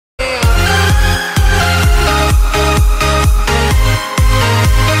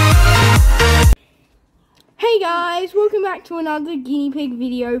Guys, welcome back to another guinea pig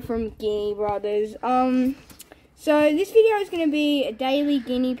video from Guinea Brothers. So this video is going to be a daily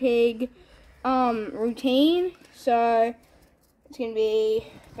guinea pig routine. So it's going to be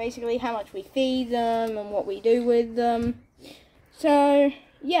basically how much we feed them and what we do with them. So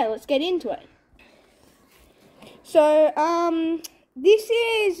yeah, let's get into it. So this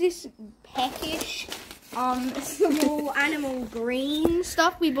is this peckish small animal green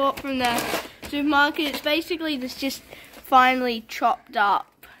stuff we bought from the supermarket. It's basically this just finely chopped up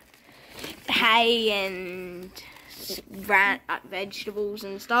hay and vegetables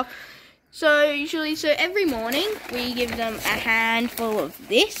and stuff. So every morning we give them a handful of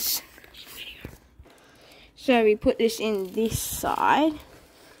this. So we put this in this side.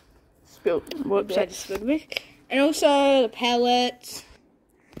 Whoops, I just spilled a bit. And also the pellets.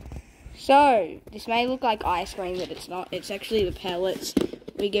 So this may look like ice cream, but it's not. It's actually the pellets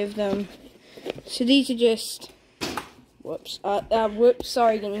we give them. So these are just, whoops,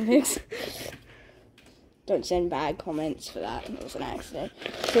 sorry guinea pigs. Don't send bad comments for that, it was an accident.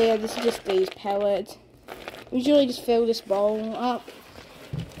 So yeah, this is just these pellets. We usually just fill this bowl up.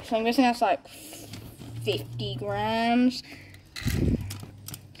 So I'm guessing that's like 50 grams.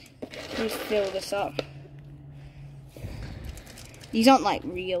 Just fill this up. These aren't like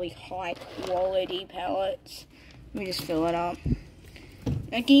really high quality pellets. We just fill it up.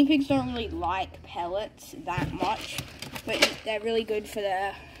 Now, guinea pigs don't really like pellets that much, but they're really good for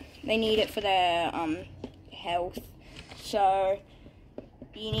they need it for their health. So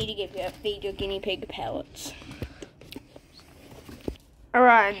you need to feed your guinea pig pellets.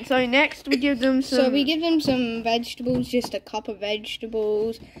 Alright, so next we give them some... So we give them some vegetables, just a cup of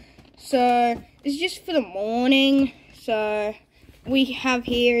vegetables. So it's just for the morning. So we have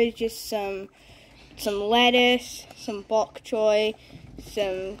here is just some lettuce, some bok choy,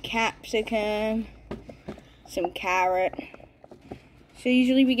 some capsicum, some carrot. So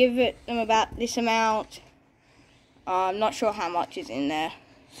usually we give them about this amount. I'm not sure how much is in there.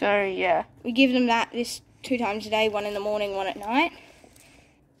 So yeah, we give them this 2 times a day, 1 in the morning, 1 at night.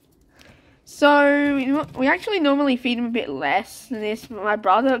 So we actually normally feed them a bit less than this, but my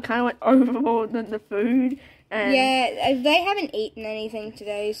brother kind of went overboard on the food. And yeah, they haven't eaten anything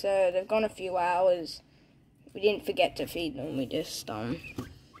today, so they've gone a few hours. We didn't forget to feed them, we just,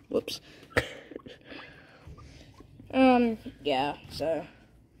 whoops. Yeah, so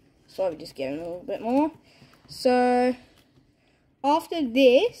we just give them a little bit more. So, after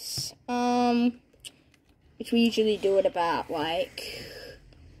this, which we usually do at about, like,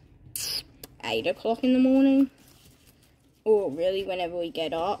 8 o'clock in the morning, or really whenever we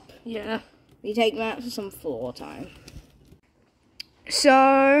get up. Yeah. We take them out for some floor time.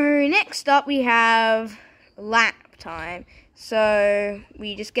 So, next up we have lap time. So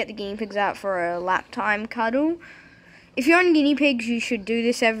we just get the guinea pigs out for a lap time cuddle. If you're on guinea pigs, you should do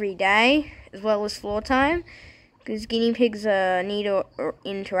this every day as well as floor time, because guinea pigs need to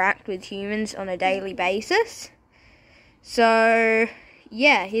interact with humans on a daily basis. So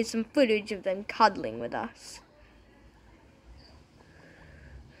yeah, here's some footage of them cuddling with us.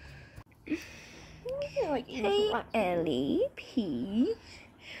 Hey Ellie, P.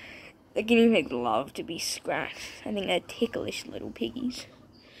 The guinea pigs love to be scratched. I think they're ticklish little piggies.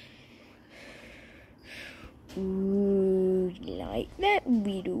 Ooh, like that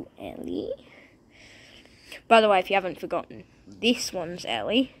little Ellie. By the way, if you haven't forgotten, this one's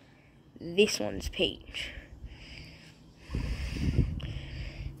Ellie, this one's Peach.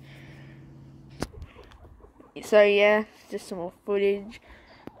 So yeah, just some more footage.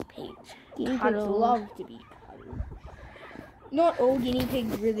 Peach. Guinea pigs love to be cuddled. Not all guinea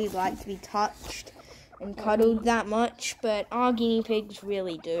pigs really like to be touched and cuddled that much, but our guinea pigs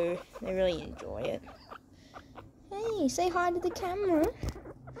really do. They really enjoy it. Hey, say hi to the camera.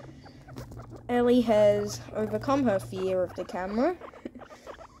 Ellie has overcome her fear of the camera.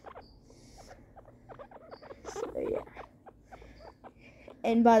 So yeah.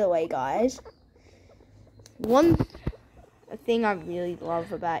 And by the way, guys, a thing I really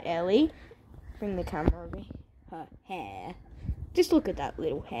love about Ellie, bring the camera over, her hair. Just look at that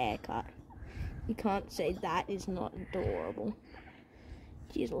little haircut. You can't say that is not adorable.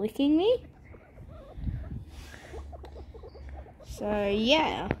 She's licking me. So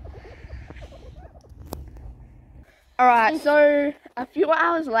yeah. Alright, so a few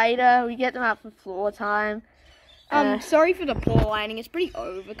hours later, we get them out for floor time. Sorry for the poor lighting. It's pretty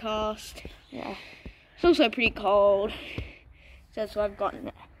overcast. Yeah. It's also pretty cold. So that's why I've gotten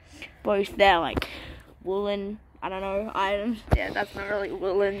both their, like, woolen, I don't know, items. Yeah, that's not really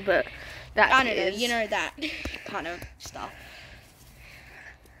woolen, but that I don't know, you know, that kind of stuff.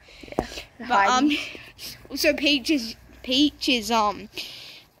 Yeah. But Also, Peach is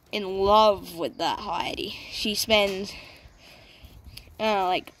in love with that Heidi. She spends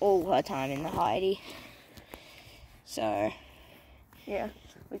like all her time in the Heidi. So yeah,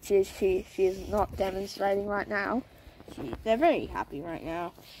 which is she is not demonstrating right now. They're very happy right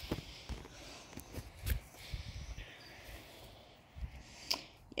now.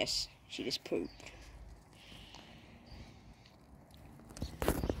 Yes, she just pooped.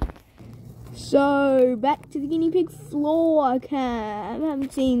 So, back to the guinea pig floor cam.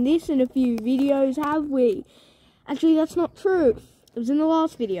 Haven't seen this in a few videos, have we? Actually, that's not true. It was in the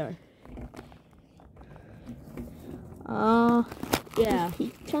last video. Yeah.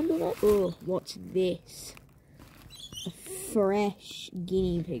 Oh, what's this? A fresh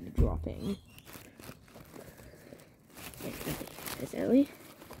guinea pig dropping. There's Ellie.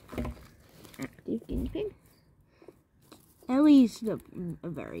 Active guinea pig. Ellie's a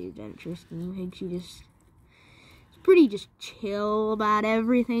very adventurous guinea pig. She's pretty just chill about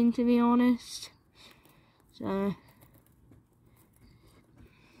everything, to be honest. So,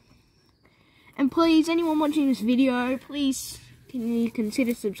 and please, anyone watching this video, please can you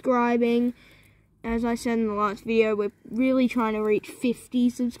consider subscribing. As I said in the last video, we're really trying to reach 50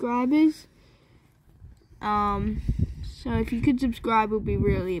 subscribers. So if you could subscribe, it would be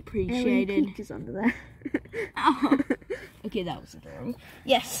really appreciated. Ellie Peach is under there. Oh. Okay, that was adorable.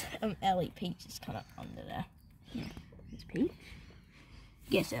 Yes, Ellie Peach is kind of under there. Yeah. It's Peach?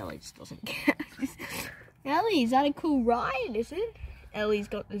 Guess Ellie just doesn't care. Ellie, is that a cool ride, is it? Ellie's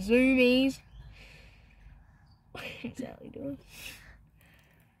got the zoomies. What's Ellie doing?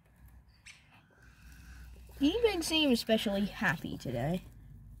 Guinea pigs seem especially happy today.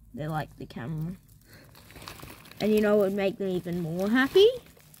 They like the camera. And you know what would make them even more happy?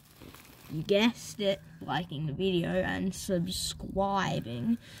 You guessed it, liking the video and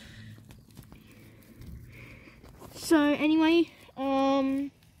subscribing. So anyway,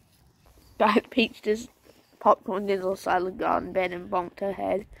 But Peach just popcorned in the side of the garden bed and bonked her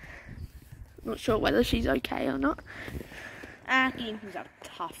head. Not sure whether she's okay or not. guinea pigs have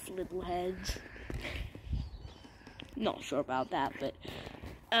tough little heads. Not sure about that, but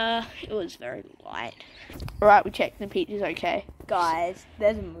it was very light. Alright, we checked and Peach is okay. Guys,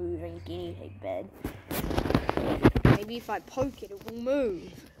 there's a moving guinea pig bed. Maybe if I poke it, it will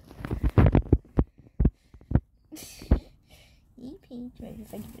move. Peach, maybe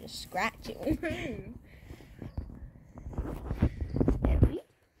if I give it a scratch, it will move. Ellie?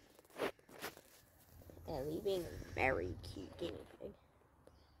 Ellie being a very cute guinea pig.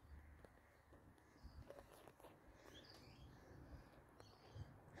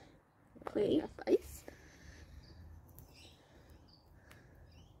 Clear your face.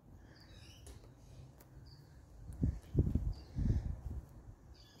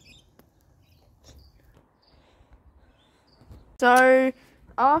 So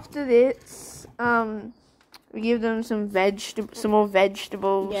after this, we give them some more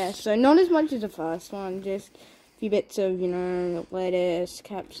vegetables. Yeah, so not as much as the first one, just a few bits of, lettuce,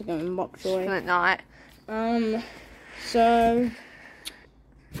 capsicum, and bok choy. At night. So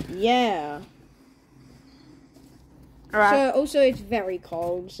yeah. Alright. So also it's very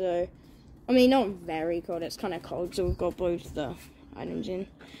cold, so I mean not very cold, it's kinda cold, so we've got both the items in.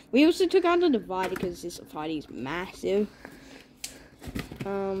 We also took out the divider because this divider is massive.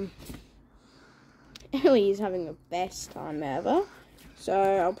 Ellie is having the best time ever. So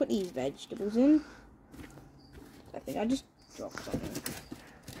I'll put these vegetables in. I think I just dropped something.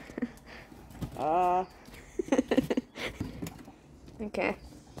 Okay.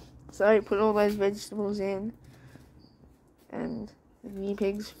 So put all those vegetables in and the guinea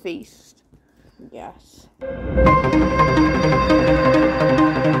pigs feast. Yes.